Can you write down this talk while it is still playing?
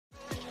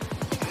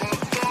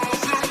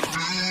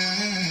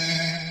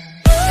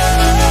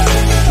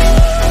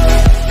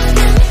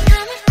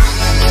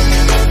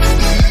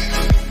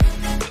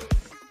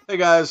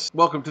guys,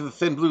 welcome to the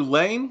Thin Blue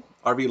Lane,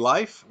 RV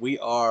Life. We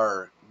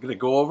are going to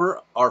go over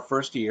our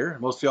first year.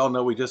 Most of y'all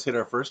know we just hit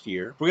our first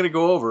year. We're going to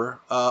go over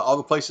all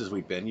the places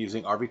we've been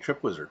using RV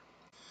Trip Wizard.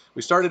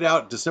 We started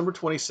out December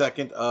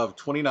 22nd of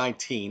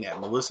 2019 at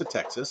Melissa,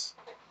 Texas,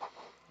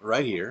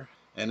 right here.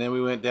 And then we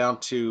went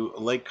down to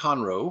Lake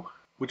Conroe,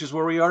 which is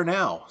where we are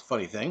now.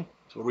 Funny thing,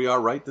 it's where we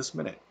are right this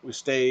minute. We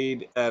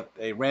stayed at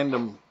a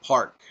random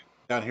park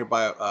down here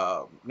by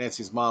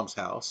Nancy's mom's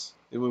house.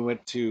 Then we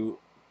went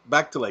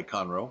back to Lake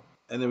Conroe,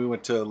 and then we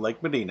went to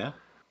Lake Medina.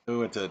 Then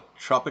we went to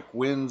Tropic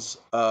Winds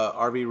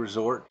RV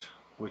Resort,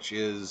 which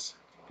is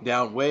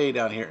way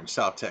down here in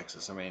South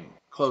Texas. I mean,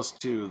 close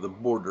to the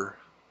border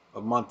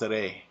of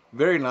Monterey.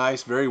 Very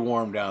nice, very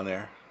warm down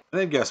there. And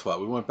then guess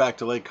what? We went back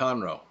to Lake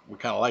Conroe. We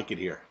kind of like it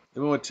here.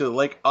 Then we went to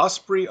Lake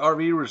Osprey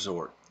RV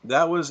Resort.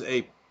 That was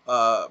a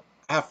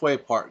halfway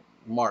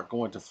mark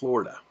going to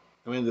Florida.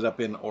 We ended up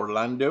in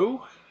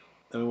Orlando.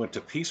 Then we went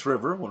to Peace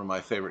River, one of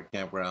my favorite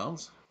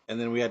campgrounds. And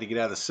then we had to get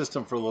out of the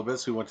system for a little bit,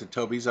 so we went to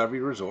Toby's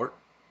RV Resort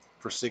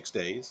for 6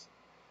 days.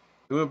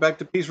 We went back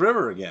to Peace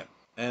River again,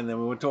 and then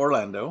we went to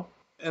Orlando,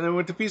 and then we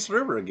went to Peace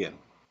River again.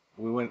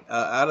 We went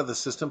out of the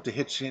system to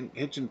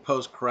Hitchin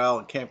Post Corral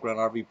and Campground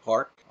RV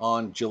Park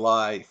on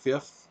July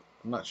 5th.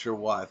 I'm not sure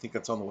why. I think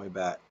that's on the way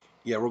back.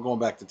 Yeah, we're going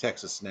back to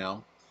Texas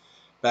now.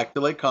 Back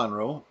to Lake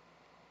Conroe.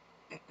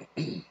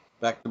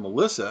 Back to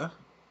Melissa,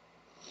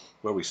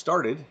 where we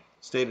started.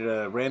 Stayed at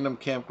a random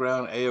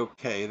campground,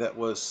 A-OK. That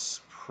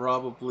was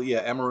probably,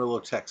 Amarillo,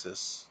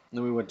 Texas. And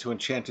then we went to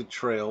Enchanted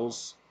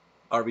Trails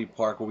RV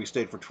Park, where we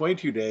stayed for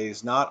 22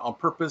 days, not on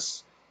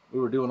purpose. We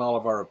were doing all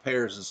of our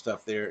repairs and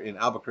stuff there in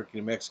Albuquerque,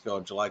 New Mexico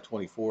on July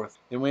 24th.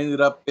 And we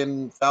ended up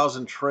in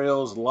Thousand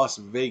Trails, Las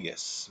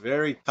Vegas.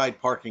 Very tight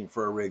parking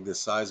for a rig this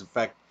size. In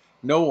fact,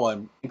 no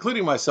one,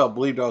 including myself,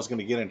 believed I was going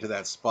to get into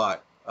that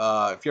spot.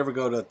 If you ever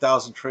go to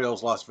Thousand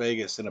Trails, Las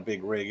Vegas in a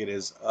big rig, it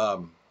is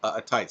a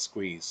tight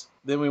squeeze.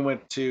 Then we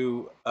went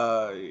to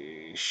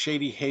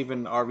Shady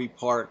Haven RV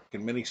Park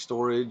and Mini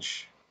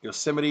Storage,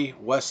 Yosemite,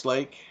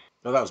 Westlake.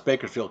 No, that was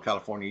Bakersfield,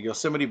 California.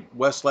 Yosemite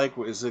Westlake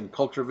is in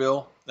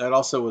Coulterville. That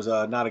also was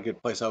not a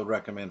good place I would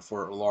recommend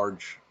for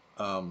large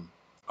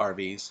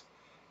RVs.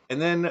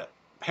 And then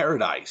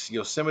Paradise,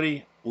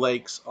 Yosemite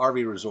Lakes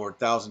RV Resort,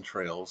 Thousand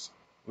Trails.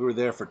 We were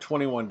there for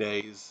 21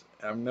 days.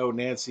 I know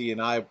Nancy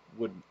and I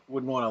wouldn't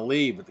want to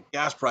leave, but the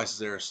gas prices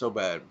there are so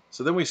bad.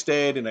 So then we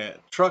stayed in a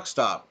truck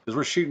stop because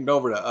we're shooting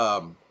over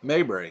to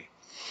Mayberry.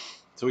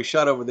 So we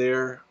shot over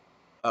there.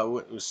 It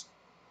was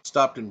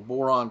stopped in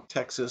Boron,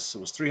 Texas. It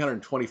was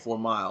 324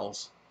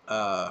 miles.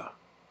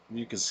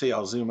 You can see,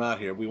 I'll zoom out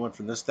here. We went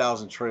from this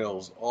Thousand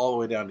Trails all the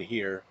way down to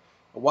here.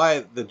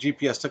 Why the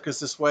GPS took us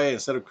this way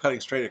instead of cutting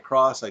straight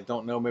across, I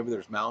don't know. Maybe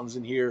there's mountains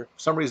in here. For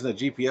some reason, the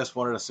GPS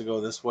wanted us to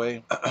go this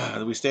way.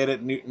 We stayed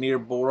at near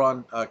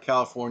Boron,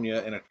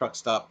 California, in a truck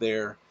stop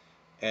there,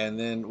 and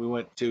then we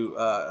went to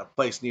a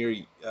place near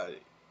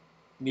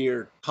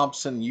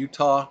Thompson,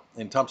 Utah,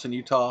 and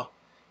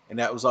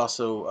that was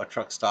also a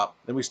truck stop.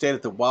 Then we stayed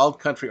at the Wild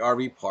Country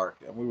RV Park,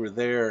 and we were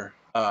there.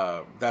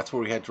 That's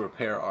where we had to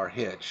repair our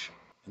hitch.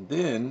 And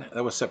then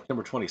that was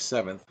September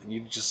 27th, and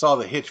you just saw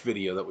the hitch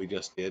video that we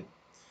just did.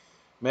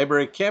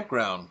 Mayberry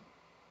Campground.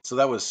 So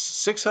that was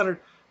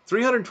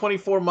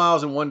 324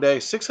 miles in one day,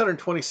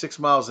 626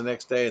 miles the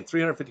next day, and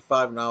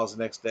 355 miles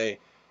the next day.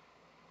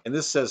 And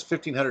this says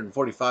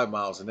 1,545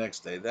 miles the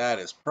next day. That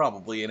is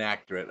probably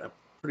inaccurate. I'm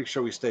pretty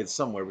sure we stayed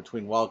somewhere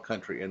between Wild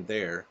Country and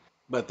there.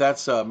 But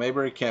that's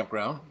Mayberry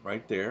Campground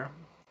right there.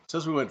 It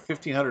says we went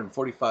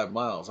 1,545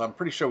 miles. I'm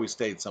pretty sure we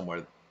stayed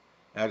somewhere.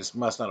 I just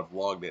must not have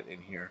logged it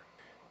in here.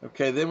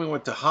 Okay, then we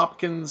went to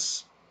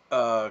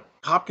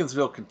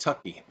Hopkinsville,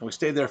 Kentucky, and we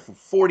stayed there for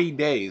 40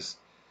 days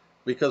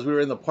because we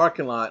were in the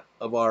parking lot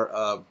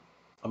of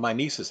my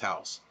niece's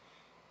house.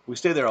 We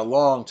stayed there a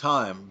long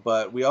time,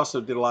 but we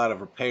also did a lot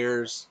of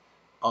repairs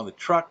on the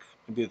truck.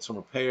 We did some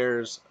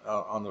repairs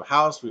on the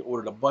house. We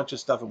ordered a bunch of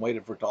stuff and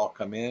waited for it to all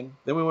come in.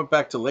 Then we went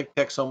back to Lake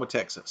Texoma,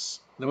 Texas.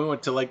 Then we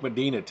went to Lake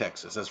Medina,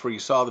 Texas. That's where you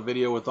saw the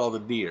video with all the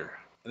deer.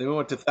 And then we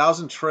went to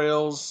Thousand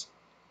Trails,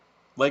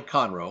 Lake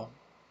Conroe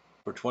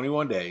for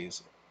 21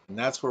 days, and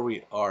that's where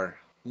we are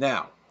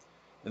now.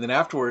 And then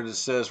afterwards, it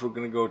says we're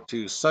going to go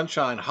to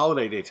Sunshine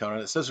Holiday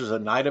Daytona. It says there's a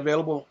night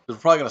available. We're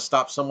probably going to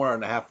stop somewhere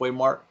on the halfway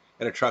mark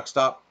at a truck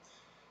stop.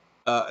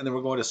 And then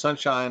we're going to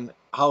Sunshine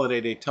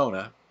Holiday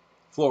Daytona,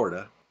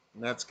 Florida.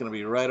 And that's going to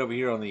be right over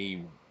here on the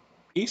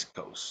East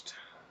Coast.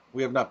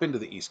 We have not been to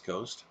the East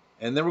Coast.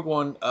 And then we're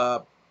going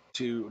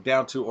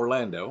down to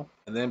Orlando,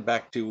 and then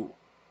back to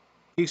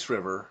Peace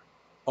River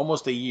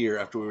almost a year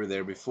after we were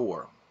there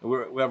before.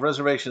 We have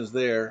reservations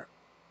there.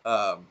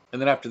 And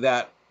then after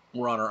that,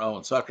 we're on our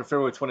own. So after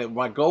February 20th,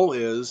 my goal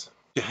is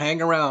to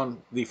hang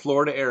around the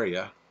Florida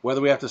area,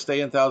 whether we have to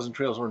stay in Thousand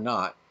Trails or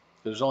not.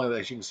 There's only,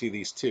 as you can see,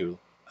 these two.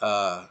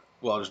 Well,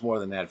 there's more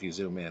than that if you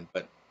zoom in,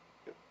 but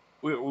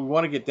we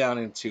want to get down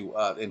into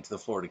the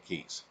Florida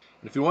Keys.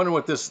 And if you wonder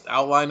what this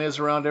outline is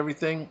around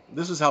everything,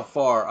 this is how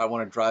far I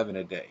want to drive in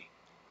a day.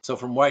 So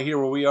from right here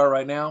where we are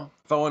right now,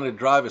 if I wanted to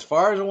drive as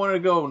far as I wanted to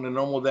go in a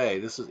normal day,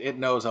 it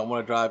knows I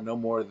want to drive no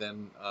more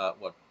than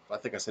what I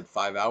think I said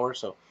 5 hours,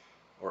 so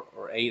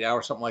or 8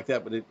 hours, something like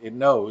that. But it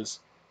knows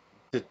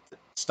to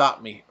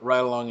stop me right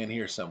along in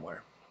here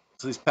somewhere.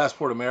 So these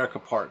Passport America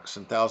parks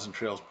and Thousand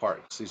Trails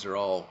parks, these are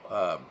all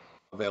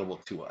available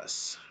to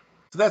us.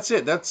 So that's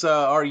it. That's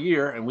our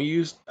year, and we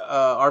used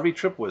RV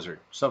Trip Wizard,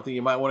 something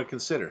you might want to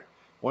consider.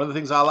 One of the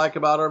things I like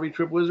about RV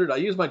Trip Wizard, I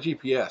use my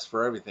GPS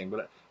for everything,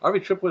 but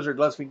RV Trip Wizard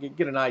lets me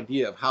get an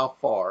idea of how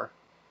far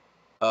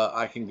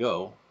I can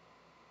go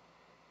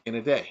in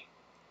a day.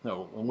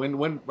 No,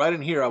 when right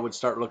in here, I would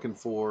start looking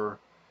for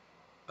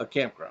a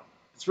campground.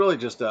 It's really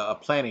just a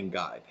planning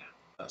guide.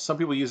 Some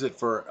people use it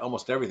for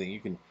almost everything. You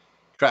can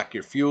track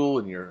your fuel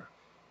and your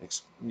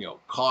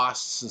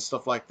costs and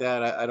stuff like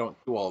that. I don't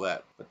do all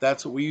that, but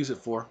that's what we use it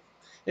for.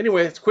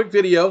 Anyway, it's a quick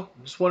video.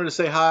 Just wanted to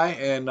say hi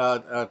and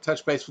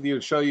touch base with you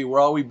and show you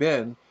where all we've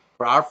been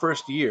for our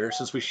first year.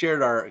 Since we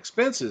shared our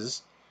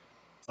expenses,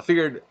 I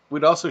figured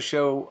we'd also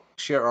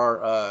share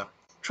our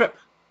trip,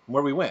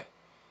 where we went.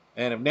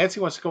 And if Nancy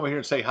wants to come over here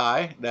and say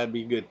hi, that'd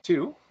be good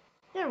too.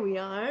 There we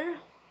are.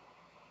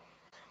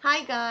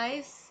 Hi,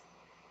 guys.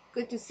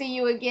 Good to see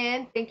you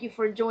again. Thank you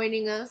for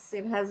joining us.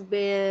 It has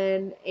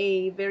been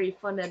a very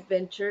fun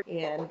adventure,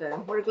 and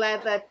we're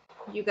glad that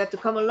you got to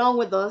come along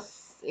with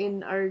us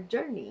in our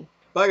journey.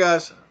 Bye,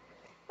 guys.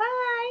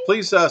 Bye.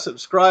 Please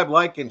subscribe,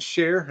 like, and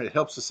share. It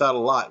helps us out a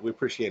lot. We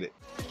appreciate it.